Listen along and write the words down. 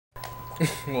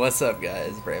What's up,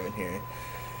 guys? Brandon here.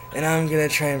 And I'm gonna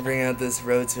try and bring out this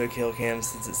Road to a Killcam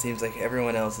since it seems like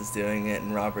everyone else is doing it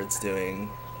and Robert's doing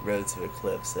Road to a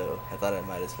Clip, so I thought I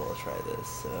might as well try this.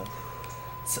 So,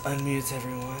 let's unmute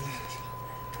everyone.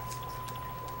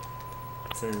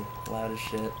 They're loud as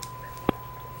shit.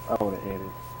 I would have ate it.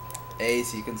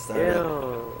 Ace, you can start it.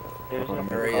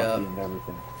 Hurry up.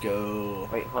 Go.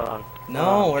 Wait, hold on.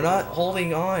 No, we're not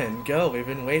holding on. Go. We've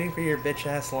been waiting for your bitch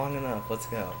ass long enough. Let's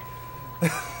go.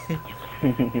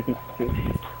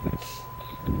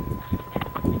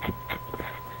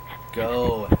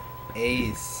 Go.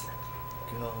 Ace.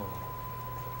 Go.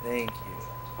 Thank you.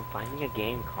 I'm finding a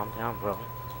game. Calm down, bro.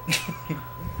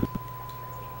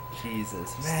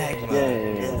 Jesus. Magma.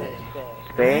 Yeah.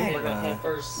 Stay? We're gonna hit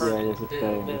first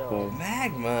Stay.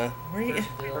 Magma? Where you?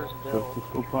 First Let's bill.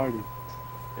 just go party.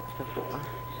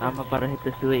 I'm about to hit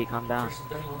the suite. Calm down. First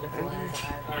bill.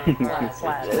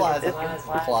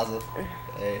 Plaza.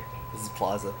 Hey, this is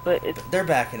Plaza. But it's They're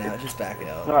backing out. Just back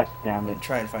out. God damn And it.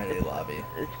 try and find a lobby.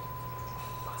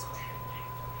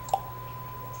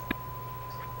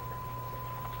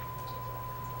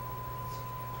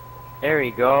 there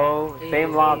we go.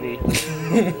 Same lobby.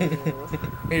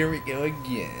 Here we go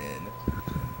again.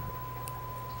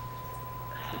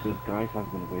 These guys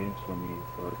have been waiting for me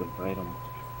so I could invite them.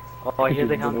 Oh, here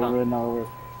they come. Over an hour.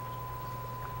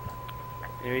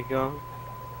 There we go.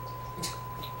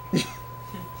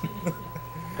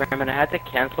 Brandon, I had to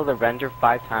cancel the render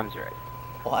 5 times already.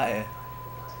 Why?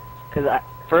 Cause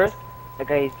first,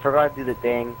 like I forgot to do the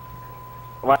thing.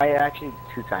 Well, I actually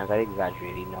 2 times. I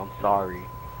exaggerated. You know, I'm sorry.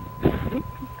 I'm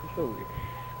so weird.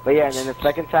 But yeah, and then the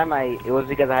second time, it was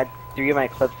because I had 3 of my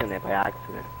clips in it by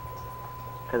accident.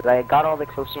 Cause I got all the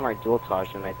clips from our dual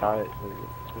touch, and I thought it was,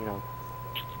 you know.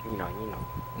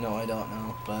 No, I don't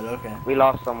know, but okay. We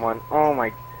lost someone. Oh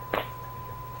my.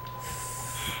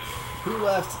 Who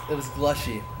left? It was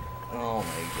Glushy. Oh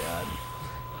my god.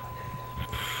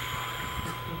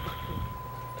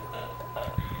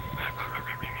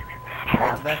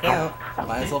 Have to back out.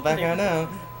 Might as well back out now.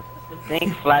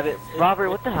 Thanks, Flabbit. Robert,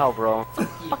 what the hell, bro? Fuck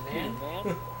you, man.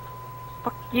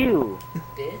 Fuck you.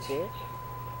 Bitch.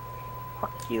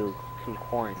 Fuck you. Some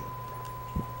corn.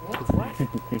 What?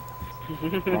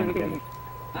 Okay.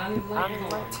 I don't even like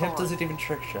corn. Tip doesn't even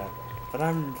trick shot, but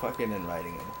I'm fucking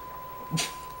inviting him.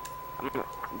 I'm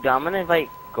gonna invite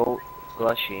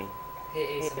Glushy.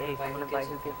 Hey, Ace, I'm gonna invite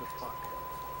who you. gives a fuck.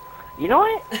 You know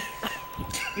what?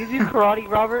 You do karate,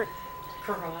 Robert?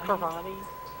 Karate. Karate?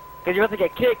 Cause you're about to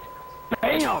get kicked.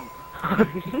 Bam!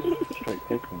 Straight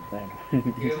kick them, thanks.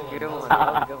 Good one. Good one.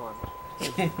 That was Good one.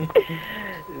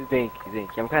 Thank you.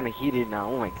 I'm kind of heated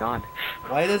now. Oh my god.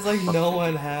 Why does like no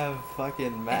one have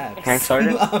fucking maps? Can I start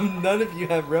it? None of you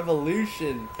have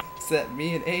Revolution except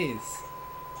me and Ace.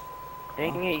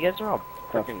 Dang it, you guys are all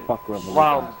The freaking. fuck revolution.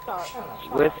 Wow, Shut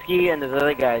up. Whiskey and this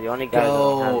other guy, the only guy that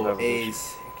don't have Go, revolution.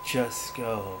 Ace. Just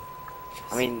go.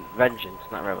 I mean, vengeance,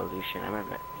 not revolution. I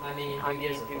meant it. I mean, who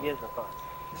gives a fuck?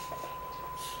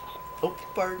 Oh,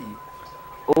 party.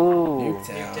 Ooh,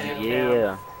 Nuketown.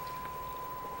 yeah.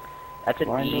 That's an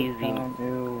Why easy. Nuketown?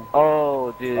 Ew.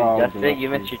 Oh, dude, Oh, that's good it. You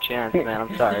luck, missed dude. your chance, man.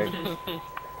 I'm sorry.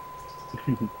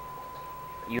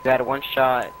 You had 1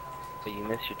 shot, but you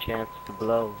missed your chance to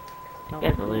blow.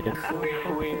 Yes, leader.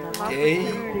 Queer. Gay.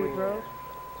 Queer.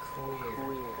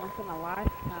 Once in a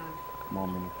lifetime.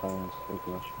 Moment of silence for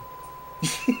Glushy.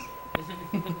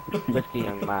 Whiskey,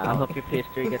 young man. I hope your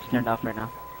PS3 gets turned off right now.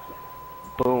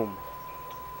 Boom.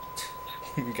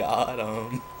 Got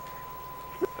him.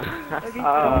 I'm the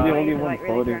Uh, only Like, one really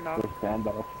voting turned off. for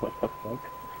standoff. What the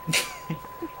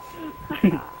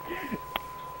fuck?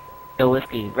 Yo,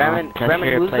 Whiskey, Bremen, press Bremen,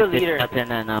 your who's the PlayStation leader?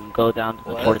 button and go down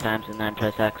What? 4 times and then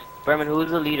press X. Bremen, who's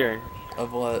the leader?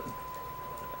 Of what?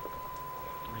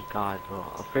 Oh my god, bro.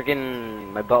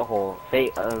 Freaking my butthole.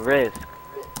 Risk.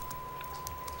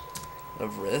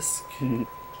 Of Risk?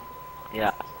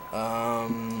 Yeah. I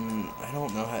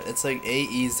don't know how. It's like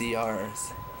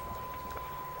AEZRs.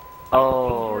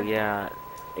 Oh, yeah.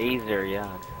 Azer, yeah.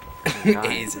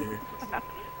 Azer.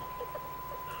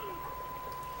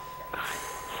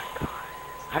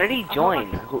 How did he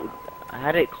join? I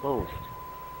had it closed.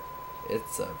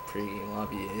 It's a pre-game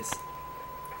lobby, Ace.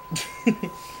 Pissed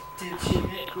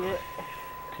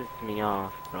me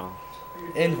off, bro.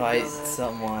 Invite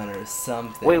someone or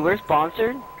something. Wait, we're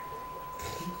sponsored?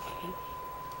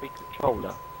 Free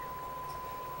controller.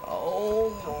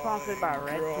 Oh I'm sponsored by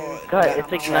Red God. Tooth. God,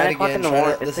 it's like Try 9 it o'clock again, in the try it.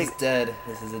 morning. This It's is like dead.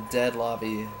 This is a dead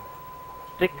lobby.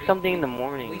 Stick something in the We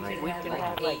morning. Like, could We have can like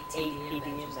have, 8 like, TD 8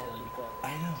 TD matches matches. go.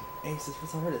 I know. Ace, this was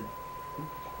started.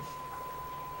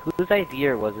 Whose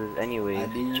idea was this anyways?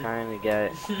 Idea? Trying to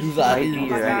get Who's idea Oh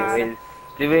my God. anyways.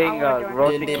 Doing I wanna join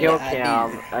road to the kill idea.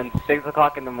 cam at 6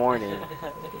 o'clock in the morning.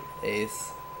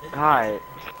 Ace. God.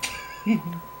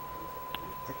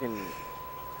 Freaking.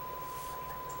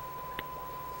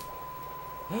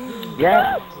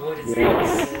 Yes. What is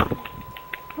Yes. this?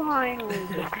 Finally.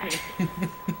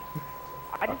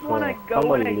 I just Okay, want to go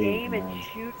in somebody a leave, game and man.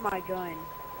 shoot my gun.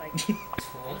 Like,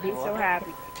 be so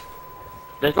happy.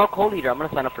 There's no co-leader. I'm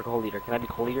gonna sign up for co-leader. Can I be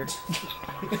co-leader?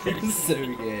 So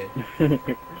gay.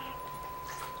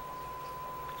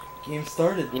 Game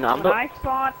started. You know, When I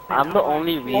spawn, I'm the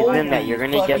only reason that you're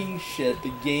gonna get fucking shit, the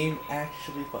game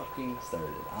actually fucking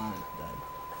started. I'm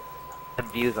done.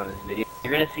 views on this video.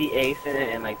 You're gonna see Ace in it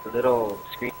and like the little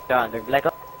screenshot. And they're like,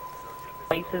 oh,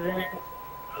 Ace is in it.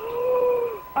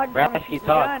 I just want Raph, to you shoot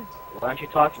my talk. gun. Why aren't you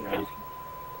talking, Raph?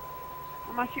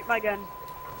 I'm gonna shoot my gun.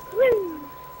 Woo!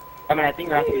 I mean, I think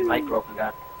Raph' mic broken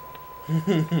down.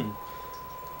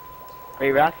 Hey,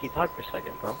 Raph, can you talk for a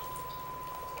second, bro?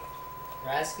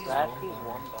 Rasky's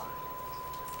one bar.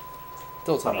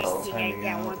 Don't talk Uh-oh. about He timing ain't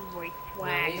got out. one voice No,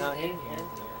 swag. he's in here.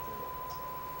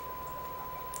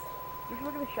 Just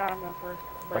look at the shot I'm going for.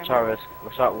 Watch out,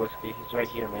 Watch out, Whiskey. He's right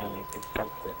here, man. You can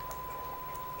sense it.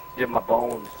 He's in my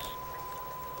bones.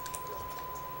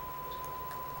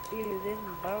 It is in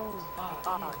the bone. Oh,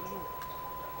 Oh,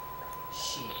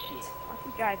 shit. What's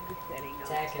you guys be setting up?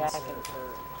 Attack and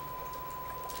serve.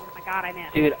 Oh my god, I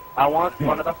missed. Dude, I want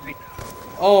one of the free.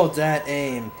 Oh, that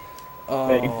aim.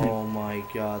 Oh my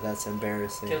god, that's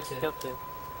embarrassing. Kill two. Kill two.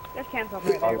 Just cancel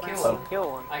right there. Oh, Brandon. kill one.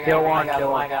 Kill one. I got Kill him, one, I got kill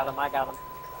him, one. I got him, I got him.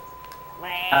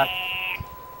 Last.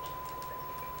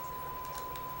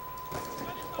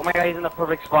 Oh my god, he's in the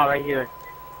perfect spot right here.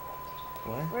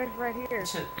 What? Where's right here?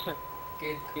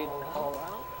 Good call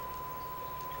out.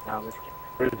 No, I'm just kidding.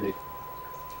 Where is he?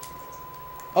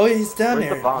 Oh, he's down Where's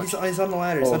the there. bomb? He's on the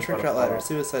ladder. He's Oh, on trick shot ladder.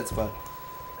 Suicide spot.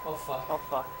 Oh fuck. Oh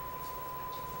fuck.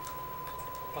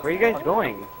 Fuck Where are you that. guys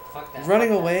going? Fuck that. He's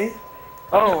running away.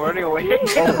 Oh, running away.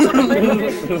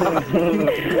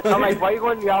 I'm like, why are you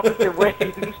going the opposite way?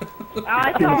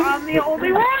 I know I'm the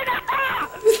only one.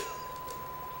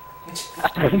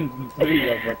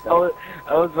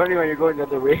 I was wondering why you're going the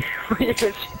other way.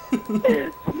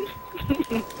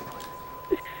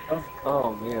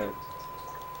 Oh man.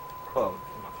 Oh.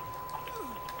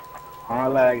 I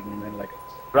lagged and then like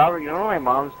Robert, you know my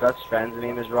mom's best friend's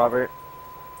name is Robert?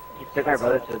 He took my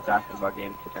brother to the basketball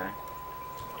game today.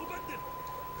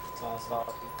 It's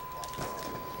awesome.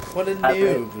 What a That's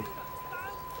it. noob.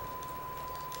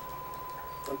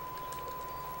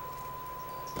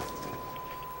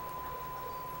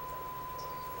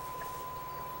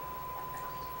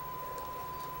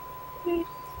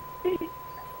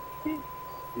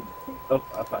 oh,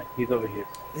 I find he's over here.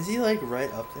 Is he like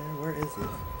right up there? Where is he?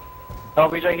 Oh,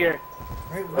 he's right here.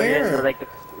 Right Right here, where? like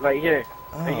right here.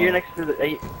 Oh. Right here next to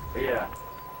the. Yeah.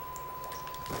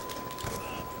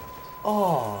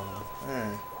 Oh.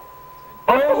 Eh.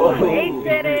 Oh! Ace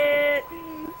did it.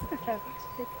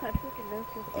 It's not freaking no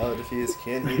good. Oh, defuse.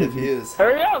 Can he defuse?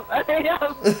 Hurry up! Hurry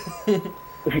up!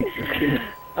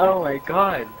 Oh my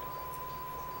god.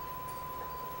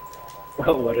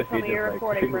 Oh, what Please if tell he me just you're like,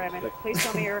 recording, Brandon. Please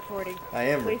tell me you're recording. I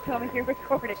am. Please tell me you're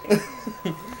recording.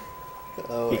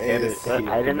 Oh, He can't Ace. escape.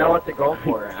 I didn't know what to go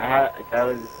for. I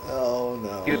was. Oh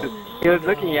no. He was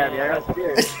looking at me. I got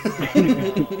scared.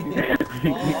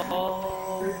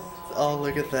 Oh. Oh,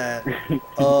 look at that.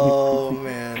 Oh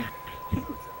man.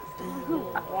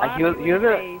 He was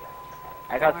a. Face.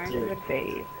 I got Orange scared. good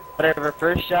face. Whatever.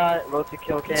 First shot. Road to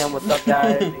Killcam. What's up,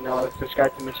 guys? You know,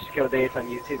 subscribe to Mr. Kill Dates on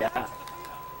YouTube. Yeah.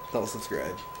 Don't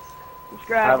subscribe.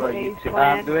 Subscribe Have to a Ace YouTube. I'm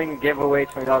Plan. doing a giveaway,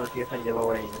 $20 PSN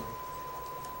giveaway.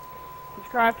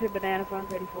 Subscribe to Banana Phone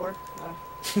 34.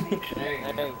 There you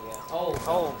go.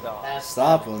 Oh god. That's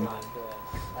Stop him. not good.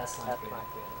 That's not good.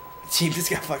 Team just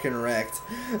got fucking wrecked.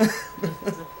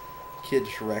 Kid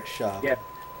just wrecked shop. Yeah.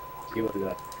 He was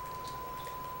that.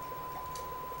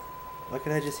 Why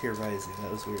could I just hear rising?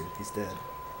 That was weird. He's dead.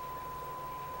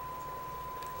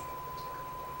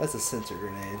 That's a sensor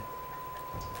grenade.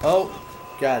 Oh,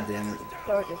 god damn it.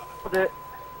 So just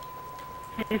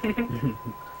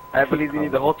I believe you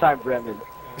the whole time, Brandon.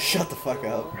 Shut the fuck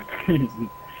up.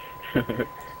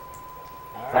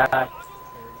 Alright. Uh, There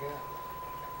we go.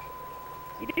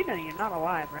 you do know you're not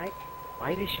alive, right?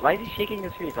 why is he shaking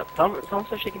the screen? Someone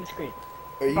start shaking the screen.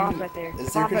 Are you? Bombs right there.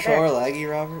 Is your Bombs right controller laggy,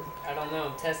 Robert? I don't know,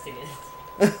 I'm testing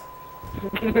it.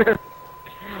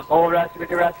 Oh, Rasty,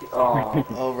 look at Rasty. Oh,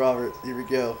 Oh, Robert, here we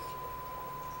go.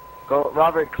 go,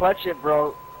 Robert, clutch it,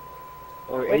 bro.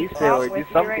 Or ace it, or do with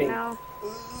you something. right now.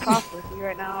 Talk with you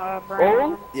right now,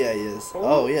 Brown. Yeah, he is.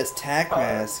 Oh, he has tack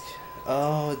mask.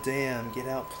 Oh, damn. Get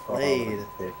outplayed.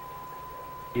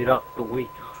 Get up the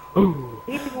week.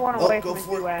 Keep one Oh, away go from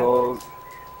for you, it. Oh,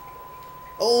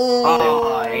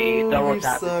 Oh, hey, double you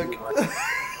tap. suck.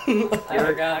 I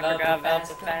forgot about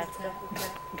the fat.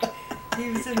 He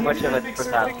was in Too much of a big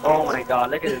super tap. circle. Oh my god,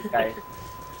 look at this guy.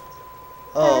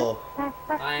 Oh,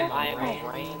 I'm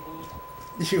Randy.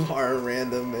 you are a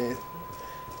random ace.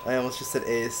 I almost just said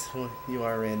ace. You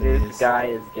are a random This ace. guy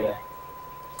is gay.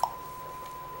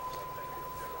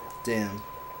 Damn.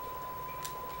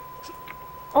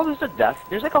 Oh, there's a desk.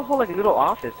 There's like a whole like little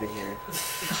office in here.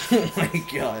 Oh my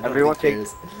god. Everyone nobody take,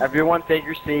 cares. everyone take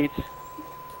your seats.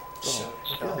 Oh,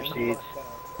 Take God. your seats.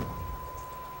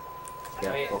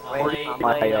 Yeah, Wait, according to I'm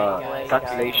my late,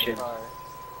 calculation.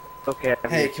 Okay. I'm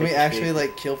Hey, here, can take we your actually seats.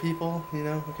 like kill people? You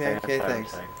know? Okay, Sorry, okay, I'm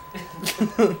thanks.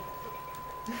 sorry,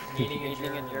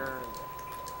 Meeting adjourned.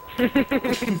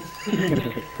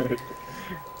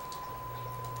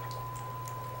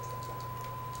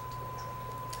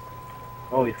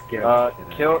 Oh, he's scared.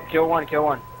 Kill one.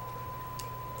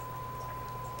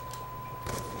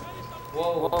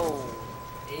 Whoa.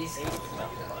 Ace. Come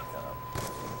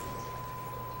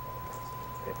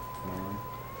on.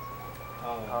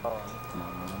 Oh. Come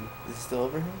on. Is he still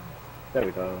over here? There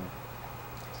we go.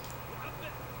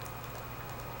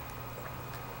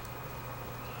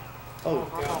 Oh,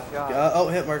 God. oh,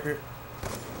 hit marker.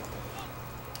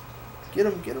 Get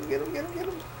him.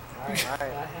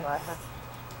 Alright.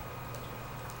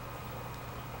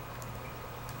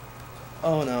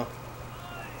 Oh no.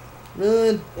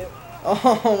 Run!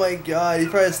 Oh my god, he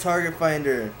probably has target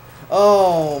finder.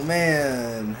 Oh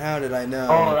man, how did I know?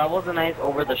 Oh, that was a nice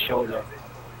over the shoulder.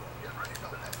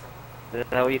 Is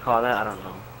that what you call that? I don't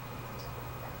know.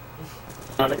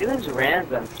 Oh, look at this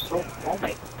random. So, oh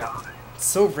my god.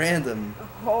 So random.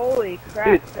 Holy crap,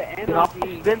 Dude, the how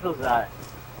many energy. spins was that?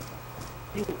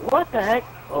 Dude, what the heck?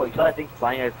 Oh, you saw that thing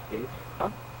flying out of space? Huh?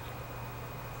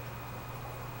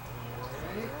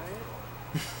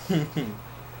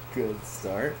 Good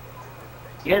start.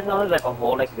 You guys know there's like a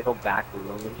whole like little back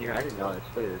room in here? I didn't know this.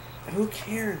 Look at this. Who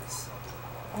cares?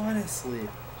 Honestly,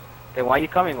 Hey, why are you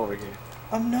coming over here?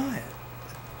 I'm not.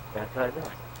 That's what I know.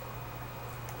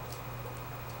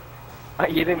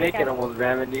 You didn't make it almost,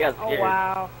 Ramen. You got Oh scared.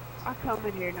 wow. I come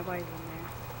in here, nobody's in there.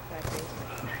 That's it.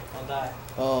 I'll die.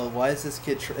 Oh, why is this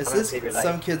kid? Is I'm gonna this save your life.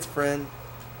 some kid's friend?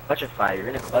 Clutch a fire. You're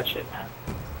gonna clutch it, man.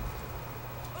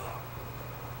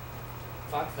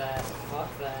 Fuck that.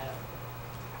 Hey,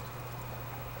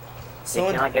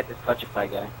 Someone, can I get this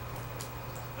clutchify guy?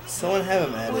 someone have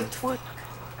him added.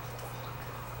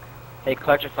 Hey,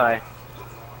 clutchify.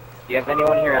 Do you have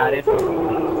anyone here added?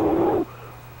 Oh,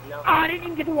 I didn't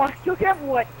even get to watch Killcam.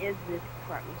 What is this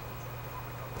crap?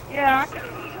 Yeah, I can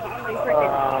only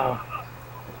freaking.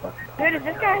 Dude, does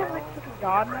this guy have like freaking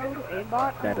god mode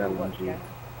aimbot? That I don't know what LMG. guy.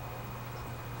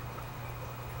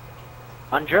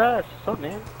 Andres, what's up,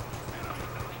 man?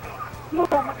 Oh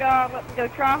my god, let me go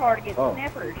try hard against Oh.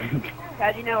 snippers.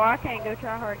 Cause you know I can't go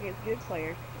try hard against good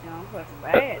players. You know, I'm fucking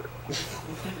bad.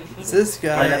 Is this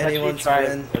guy Let's actually anyone's try.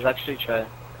 friend? Let's actually try.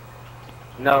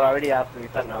 No, I already asked him. He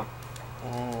said no.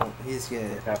 Oh, he's gay.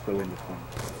 We have to win this one.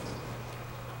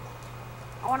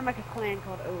 I want to make a clan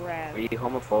called ORAZ. Are you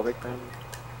homophobic, man?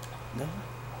 No.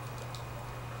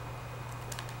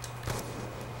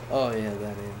 Oh yeah,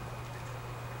 that aim.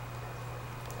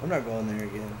 I'm not going there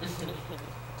again.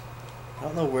 I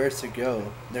don't know where to go.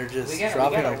 They're just We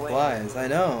dropping gotta like win. flies. I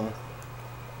know.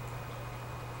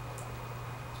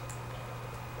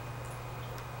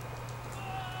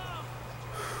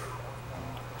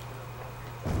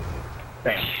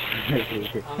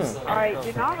 I'm so Alright,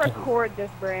 do not record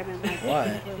this, Brandon. Like,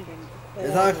 Why? freaking-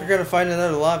 It's not like we're gonna find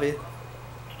another lobby.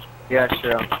 Yeah,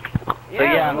 sure. So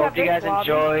yeah, I we hope got you guys big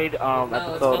lobby. enjoyed let's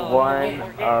episode go. 1.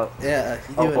 Yeah,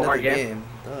 you Oh, do one more another game? game.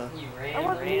 Duh. You I ran.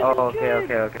 want ran. to- Oh,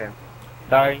 okay.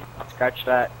 Sorry, scratch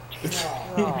that.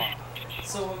 Oh.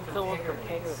 So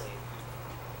unprepared.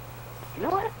 You know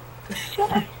what?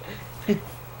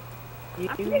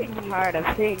 I'm getting tired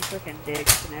of seeing freaking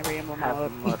dicks in every emblem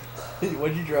mode.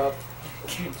 What'd you drop?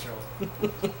 Control.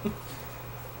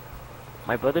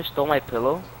 My brother stole my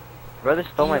pillow? Brother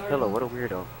stole my pillow, what a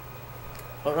weirdo.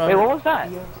 Oh, Wait, what was that?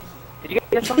 Did you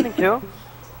get something too?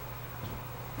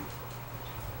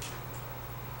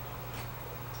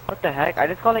 What the heck? I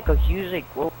just got like a huge like,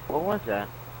 what was that?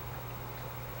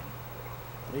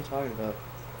 What are you talking about?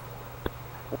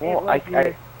 Well,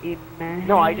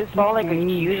 no, I just saw like a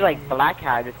huge like black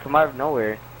hat just come out of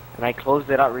nowhere, and I closed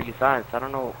it out really fast. I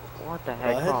don't know what the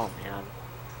heck. What? Oh man.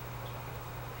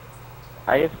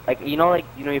 I just like you know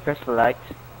you press select.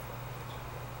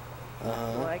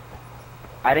 Like,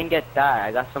 I didn't get that.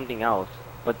 I got something else.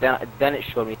 But then it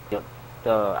showed me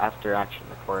the after action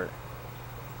report.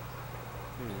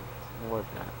 What was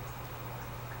that?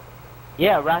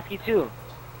 Yeah, Rasky too.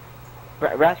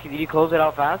 Rasky, did you close it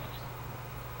out fast?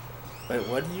 Wait,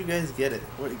 what did you guys get it?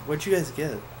 What'd you guys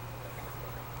get?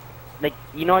 Like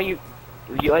you know you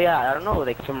yeah, I don't know,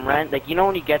 like some rent, like you know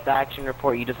when you get the action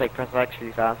report you just like press X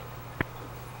really fast.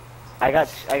 I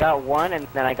got one and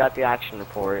then I got the action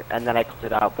report and then I closed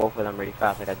it out both of them really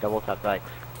fast. Like I double tapped X.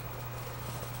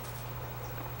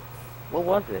 What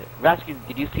was it? Rasky,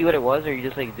 did you see what it was or you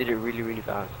just like did it really really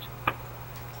fast?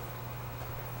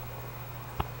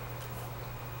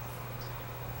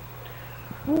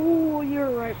 ooh, you're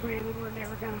right, Brandon. We're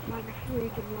never gonna find a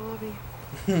freaking lobby.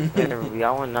 Whatever, we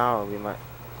got one now, we might.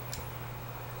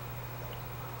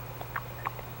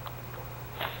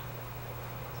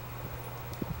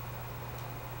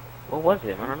 What was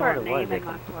it? I don't know what Start it was. naming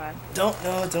my class. Don't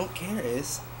know, don't care,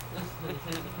 Ace.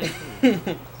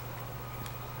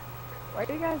 Why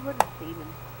do you guys look at Steven?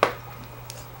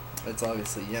 It's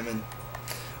obviously Yemen.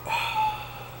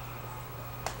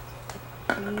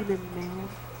 Steven, man.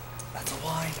 That's a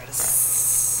Y,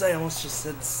 I almost just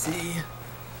said C.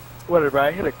 Whatever,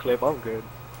 I hit a clip, I'm good.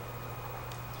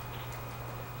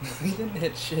 You didn't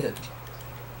hit shit.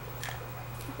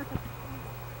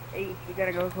 Hey, you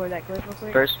gotta go record that clip real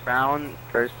quick. First round,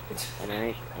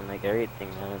 and like everything,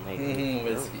 man. Like,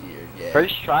 Whiskey, yeah.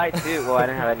 first try too. Well, I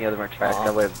didn't have any other more tries. I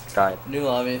would have tried. New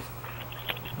lobby.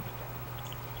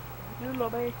 New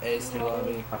lobby. Ace, new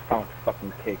lobby. I found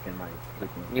fucking cake in my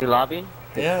freaking... New lobby?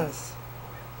 Yes.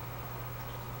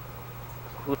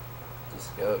 Who-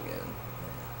 Just go again.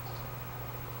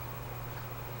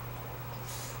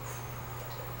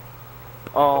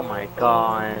 Oh my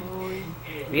god.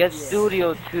 We had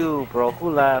studio too, bro. Who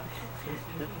left?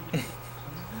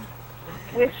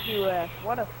 Whiskey left.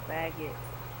 What a faggot.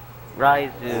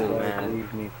 Raizu, man.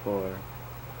 Leave me for...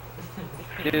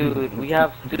 Dude, we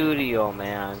have studio,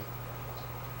 man.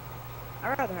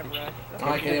 I'd rather have Rush.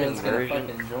 I can't even gonna Version.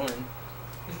 fucking join.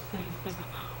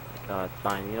 God,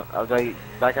 fine. You know, I'll go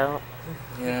back out.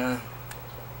 Yeah.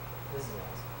 This is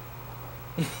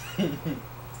awesome.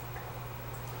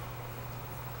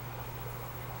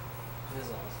 This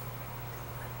is awesome.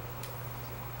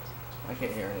 I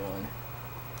can't hear anyone.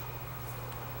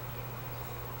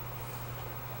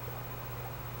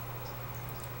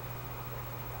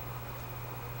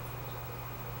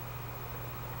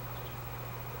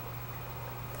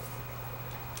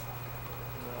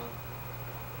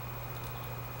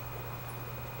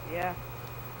 Yeah.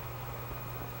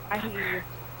 I hear you.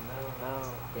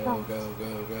 Go, go,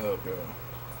 go, go, go.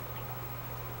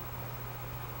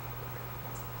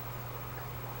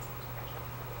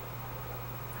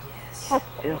 Yes.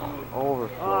 Ew,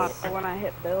 overflow. Oh, for when I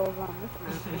hit bills on this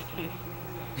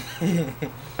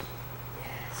map.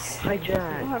 Hi, I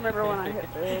Jack. remember when I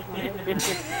hit bills on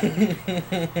this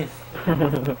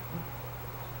map.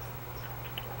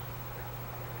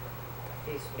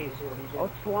 Oh,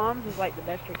 Slums is like the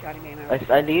best trick shotting game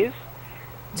ever. I leave?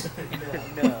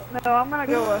 No. No, I'm gonna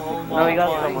go with... No, we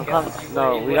got someone. Come.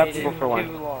 No, we got people for one.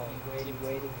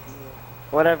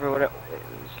 Whatever. Whatever.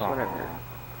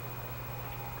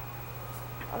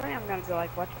 I think I'm gonna go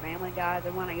like watch Family Guy.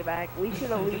 Then when I get back, we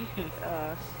should at least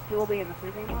still be in the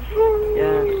pregame one.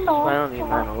 Yeah, finally,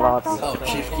 man, a lot. Oh,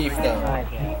 Chief Keef though.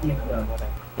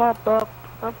 Pop up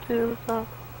to the top.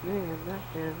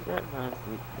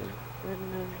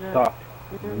 Stop.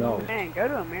 No. Man, go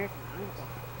to American Idol.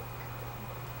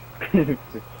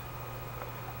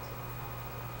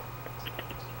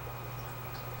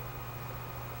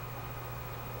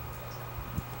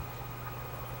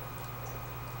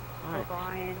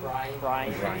 Brian. Brian.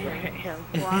 Brian.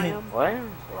 What?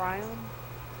 Brian.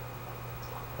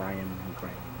 Brian and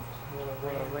Brian.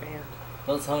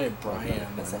 Don't tell me Brian,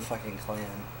 that's a fucking clan.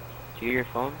 Do you hear your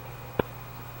phone?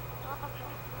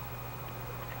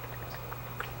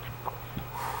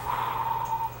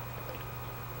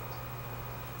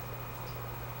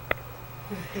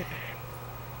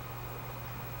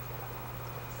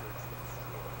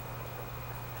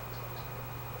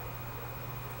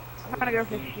 I'm gonna go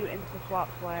for shoot into swap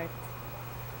flag.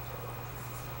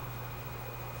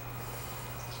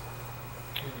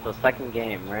 So second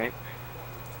game, right?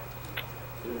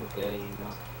 Good, you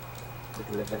know. Just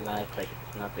living life like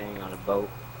it's nothing on a boat.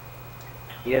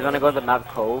 You guys wanna go to the map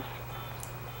Cove?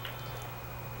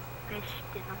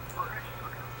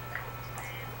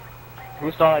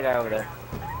 Who saw that guy over there?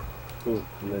 Who's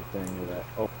listening to that?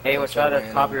 Oh, Hey, watch out,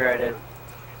 that's copyrighted.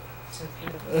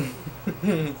 I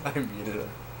muted him.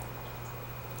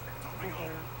 Okay.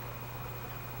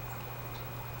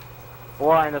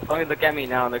 Well, and the funny, look at me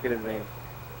now. Look at his name.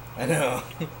 I know.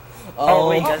 Oh,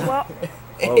 wait, Oh, guys. well,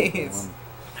 Ace.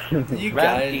 Oh, You Ramsey,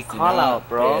 guys do call not out,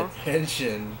 bro. pay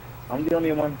attention. I'm the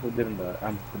only one who didn't die.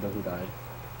 I'm the who died.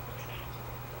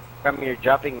 I mean, you're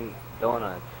dropping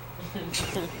donuts.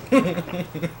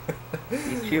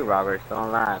 You too, Robert.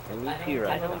 Don't laugh. And you too, I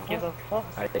right don't now. give a fuck.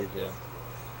 I do.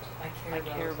 I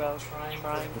care about trying for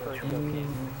a Killcam.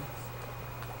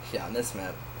 Yeah, on this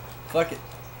map. Fuck it.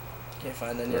 Can't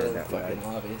find any Right, other that fucking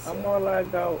lag. lobbies. I'm So. more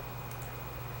lagged out.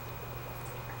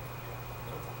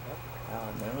 I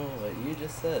don't know what you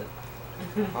just said.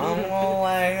 I'm gonna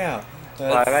lag out.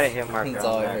 Well, I gotta hit marker That's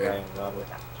all on I that heard. guy, Robert.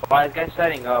 Why is guy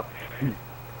setting up?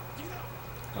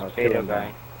 Fatal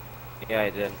guy. Yeah, I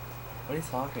did. What are you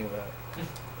talking about?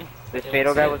 This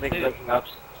fatal guy was like looking up.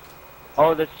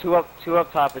 Oh, there's two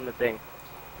up top in the thing.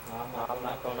 No, I'm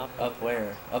not going up. Up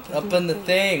where? Up in the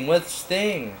thing. Which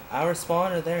thing? Our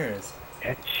spawn or theirs?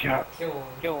 Headshot. Kill one.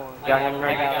 Kill one. Got him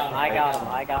right I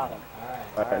got him.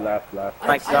 Alright, last.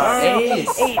 My God. Ace!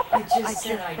 I just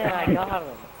said I got him.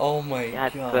 Oh my Yeah,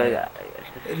 god.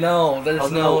 but No, there's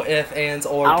was no in ifs, ands,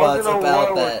 or I was buts in a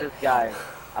about war that. with this guy.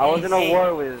 I was in a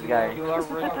war with this guy. You are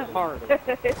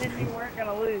retarded. you weren't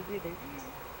gonna lose either.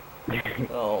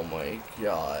 Oh my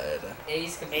god.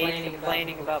 Ace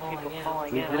complaining about people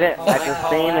calling We out. did it Oh at my the God,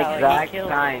 same wow, he exact killed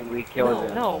time him. we killed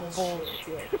him. No,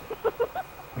 bullshit.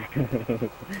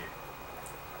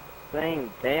 Same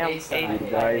damn Ace, time. You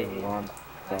guys want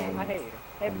Hey, some...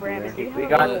 hey Brandon, do you have We a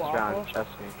got blue this waffle? round, trust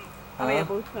me. I mean, a Huh?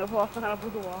 blue snowball, not a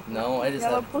blue waffle. No, I just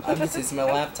Yellow have, blue- I'm just using my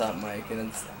laptop mic and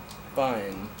it's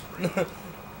fine.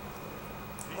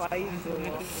 Why you blue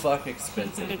waffle? Fuck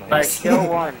expensive Alright, mics. kill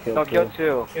one. No, kill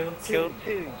two. Kill two,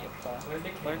 you fuck.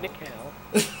 Learn to count.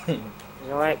 You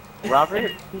know what,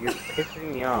 Robert? You're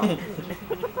pissing me off.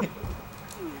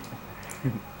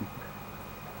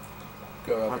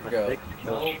 Go, On Robert, the go. 6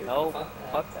 kill No, streak. no,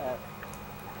 fuck that.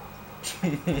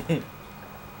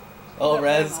 Oh,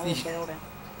 Raz. Building.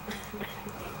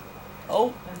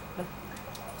 Oh.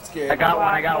 Scared. I got one,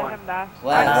 I Let got one. him die.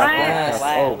 Last.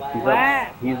 Oh, he's Last.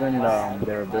 up. He's in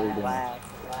their building.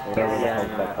 Whatever the Yeah,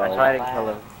 fuck that's I called. tried to kill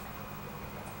him.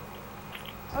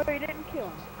 Oh, you didn't kill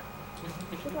him.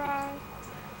 Surprise.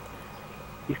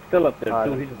 He's still up there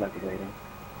too. He's just like waiting.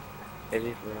 Is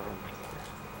he for real?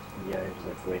 Yeah, he's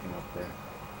like waiting up there.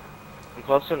 I'm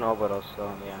close to no, but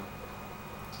also, yeah.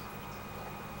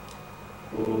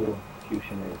 Ooh,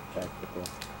 Fusion is tactical.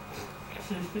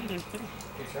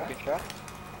 Good try.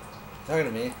 Talking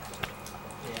to me.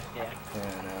 Yeah. Yeah,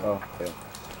 I know. Oh, fail.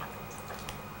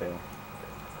 Fail.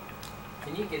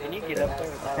 Can you get up there?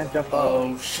 without... Can't jump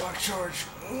Oh, shock charge.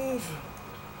 Move.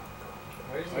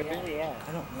 Where's he Where at? is he at?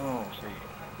 I don't know.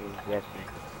 Yes, me.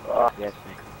 Yes,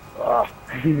 me.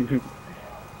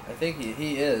 I think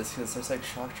he is, because there's like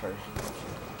shock charges.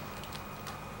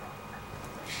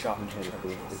 Shock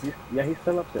charges. Yeah, he's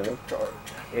still up there. Charge.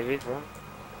 Is he from?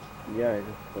 Yeah, he's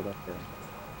just still up there.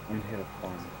 I'm here to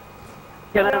farm.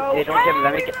 Kill him. No. Hey, don't kill him.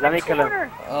 Let me kill him.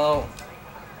 Corner. Oh.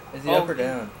 Is he up or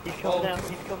down? He's coming down,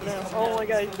 he's coming down. Oh my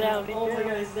god, he's down, oh my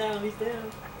god, he's down, he's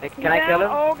down. Hey, can I kill him?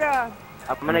 Oh god.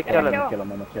 I'm gonna kill him. Kill I'm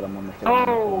gonna kill him.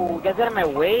 Oh, get out of my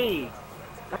way.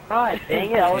 God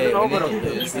dang it, I Okay, wasn't we over need to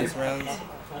him. lose these rounds.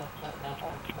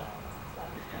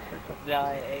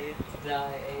 Die, Ace.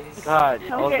 Die, Ace. God, I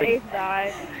Don't was get like, Ace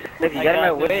died. get out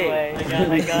of my way. I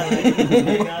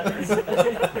got this.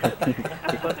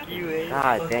 Fuck you, Ace.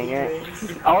 God Fuck dang you, it.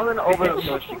 Ace. I wasn't over him,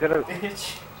 so she could've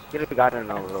Bitch. gotten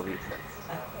an over.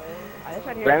 I just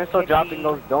had to Brandon's still hear dropping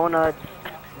those donuts.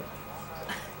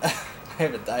 I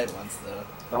haven't died once though.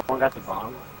 No one got the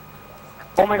bomb.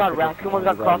 Oh my god, Rascal's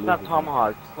got cross-snap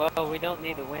tomahawks. Well, we don't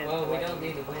need to win. Well, we don't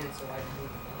need to win, so I can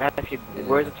Actually,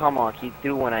 where's the tomahawk? He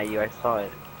threw one at you, I saw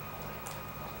it.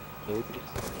 Oh,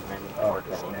 Fuck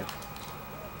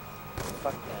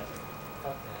Fuck that.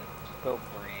 Fuck that. Go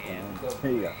Brand. damn. Go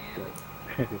Here you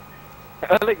Brand. go.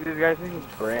 I like this guy's name is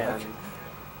Brand.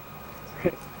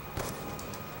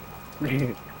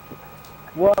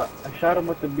 What? I shot him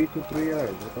with the B2 3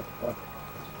 yards. What the fuck?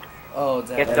 Oh, You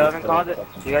guys damn. still haven't called it?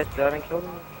 You guys still haven't killed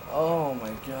him? Oh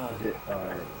my god. Is it,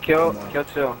 Kill one.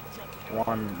 two.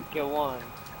 One. Kill one.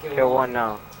 Kill one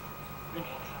now.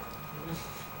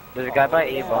 There's a guy by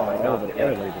A bomb. I know, but but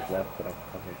everybody just left, but I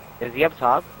fuck it. is he up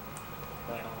top?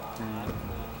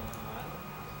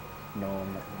 No,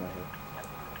 I'm not here.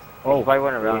 Oh, probably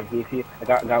went around. He, I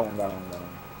got one.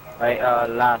 Right,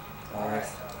 last.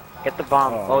 Nice. Get the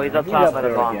bomb. Oh, he's up top by the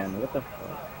there bomb. again. What the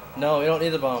fuck? No, we don't need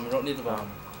the bomb. We don't need the bomb.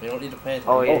 We don't need to pay attention.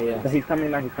 Oh, yeah, Oh, yeah. he's coming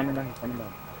down. He's coming down.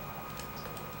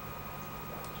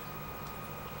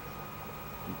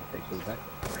 Is that?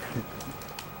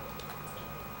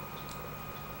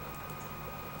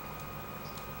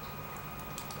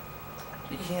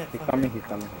 You can't. He's fucking- coming, he's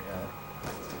coming.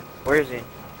 Where is he?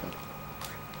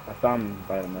 I saw him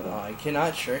by the middle. Oh, I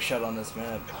cannot trick shot on this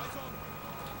map.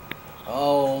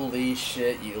 Holy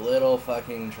shit, you little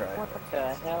fucking try. What the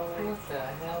hell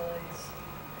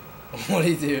is... What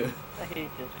do you do? He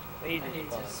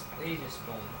just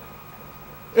spun.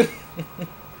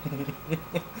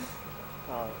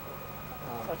 Oh.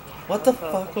 What the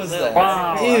fuck was that?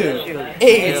 Wow, Ew. that shit was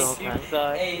Ace.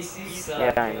 real. Ace, you suck.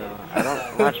 Yeah, I know.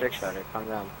 I'm not trick shotter. Calm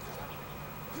down.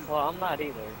 Well, I'm not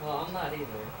either.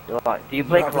 Do you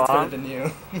play Robert's claw? better than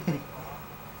you.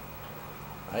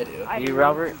 I do. I Do you, do.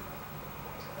 Robert?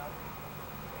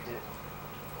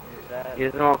 Do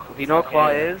you know what claw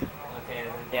is? Okay,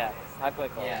 yeah, I play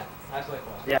claw. Yeah, I play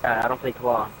claw. Yeah, I don't play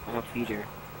claw. I'm a feeder.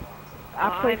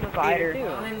 I play spider.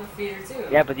 I'm a feeder too.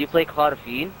 Yeah, but do you play claw to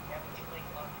feed?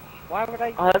 Why would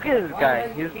I? Oh, look at this guy.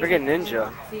 He's a freaking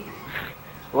ninja.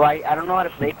 Well, I don't know how to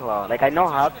play claw. Like, I know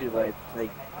how to, but it's,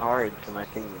 like, hard for my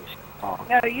fingers. Oh.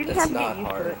 No, you just It's have to not get used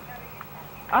to hard. it.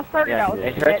 I started Yeah, out with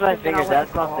it it, hurts my and then I fingers. went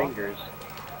That's to not claw. fingers.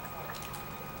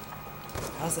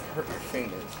 How does it hurt your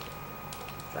fingers?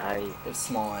 You have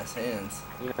small ass hands.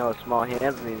 You know what small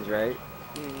hands means, right?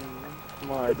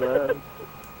 Small gloves.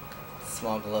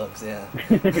 Small gloves, yeah.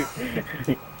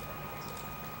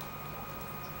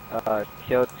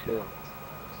 Kill 2.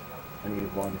 I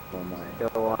need one for my Kill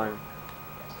 1.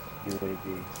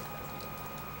 UAV.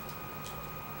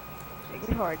 Make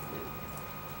it hard.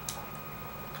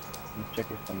 Let's check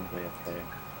if someone's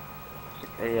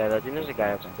AFK. Yeah, I think there's a guy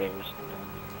upstairs.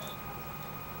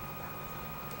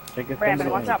 Check if Brandon,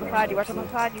 someone's watch out on beside you. Watch out ground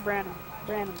beside you, Brandon.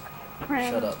 Brandon.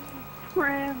 Shut up.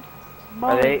 Brandon.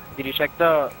 Are they? Did you check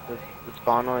the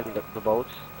spawner and the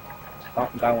boats? Oh,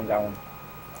 got one.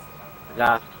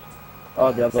 Yeah.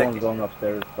 Oh, the other Second. one's going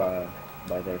upstairs by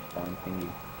their spawn thingy.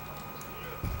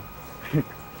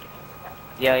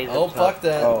 Yeah, he's Oh, up top. fuck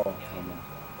that. Oh,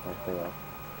 I'll stay off.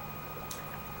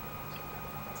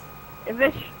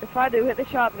 If I do hit the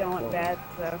shotgun, it went bad.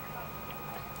 So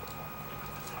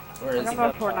Where is I'm he?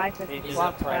 going for a knife and He's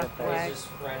swap up right past up the there. lag. He's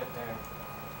just right up there.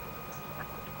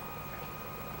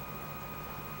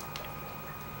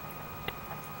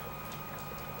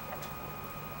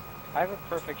 I have a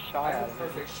perfect shot at him.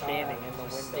 He's standing in the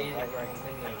window right where I can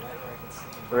see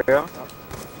him. For real?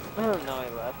 Oh, no, he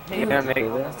left. He gonna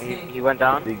make. He went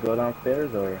down. Did he go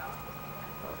downstairs or?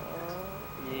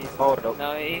 Oh, no.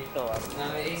 No, he's still up. No,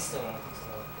 he's still up.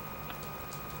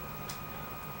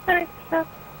 I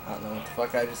don't know what the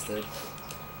fuck I just did.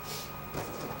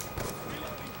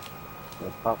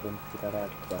 Let's pop him to that ass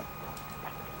spot.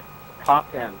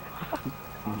 Pop him.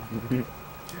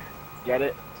 Get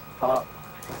it? Pop.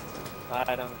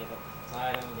 I don't get it.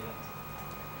 I don't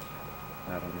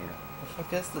need it. The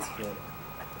fuck is this kid?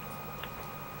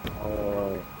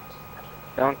 Oh,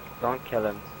 Don't kill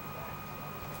him.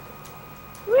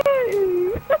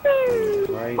 Woo!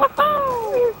 right.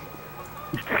 Woohoo!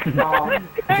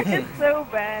 It's so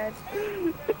bad.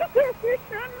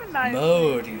 Nice.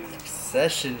 Mode.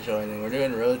 Session joining. We're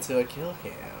doing Road to a Kill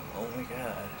Cam. Oh my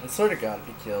god. I swear to god if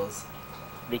he kills.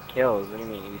 He kills. What do you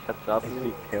mean? He sets up. If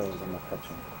he kills, I'm not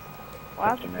touching.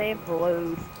 Why is the name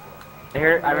Blue? I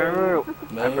remember.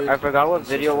 Mode. I forgot what It's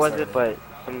video just was it, retarded. but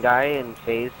some guy in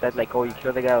FaZe said like, "Oh, you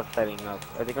killed the guy I was setting up."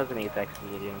 I think it was an Apex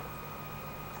video.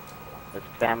 The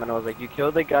Stamina was like, "You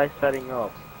killed the guy setting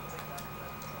up."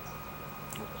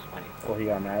 That's funny. Oh, he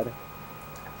got mad.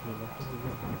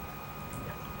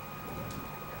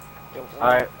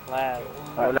 Alright. Lad.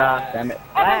 Hola. Damn it.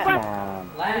 Oh, Come on.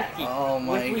 Oh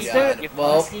my We god. stood-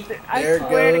 Well, I there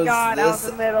swear to goes God, I was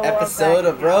this in the middle episode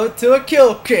of of that. Road to a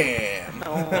Kill Cam.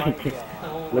 Oh my god.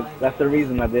 Oh Look, my that's the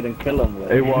reason I didn't kill him.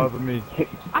 It wasn't me.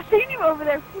 I seen you over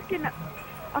there freaking.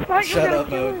 I thought you were Shut gonna up,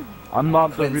 kill Mode. him. I'm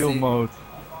not the real Quincy. mode.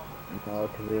 No,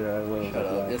 because I will. Shut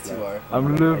up. Yes, you are.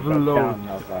 I'm living low. I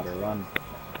was about to run.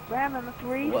 Brandon, the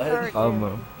three What? start.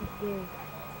 Almo.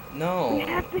 No. We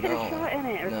have to hit no. a shot in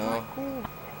it. Or it's No. not cool.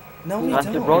 No, we That's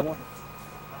the don't. bro-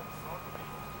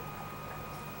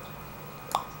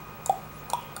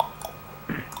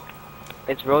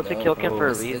 It's Road to No, Kill Cam for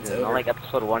a it's reason. Not over. like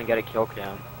episode 1, get a kill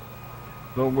cam.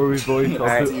 Don't worry, boys.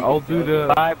 Alright. I'll do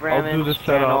the. Bye, I'll do Brandon's the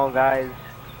channel, setup. guys.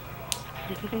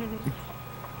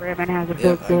 Brandon has a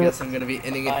Yep, book. I guess I'm gonna be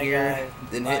ending it Bye, here. guys.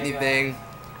 Didn't Bye, hit anything.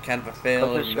 Kind of a fail.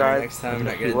 Click Maybe subscribe. next time I'm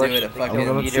not If gonna you do it watch at the fucking I'm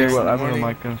gonna Peter see in what the ammo morning.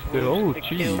 I can still. Oh,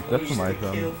 geez, that's a nice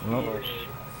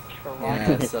Well,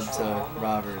 Yeah, sub to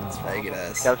Robert's faggot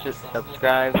ass.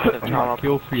 Subscribe to I'm not Tom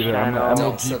kill feeder. I'm channel. an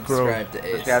Don't MLG pro. subscribe to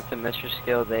Ace. Subscribe to Mr.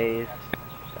 Skill Days.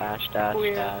 Dash, dash,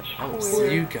 Queer. dash. I will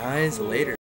see you guys later.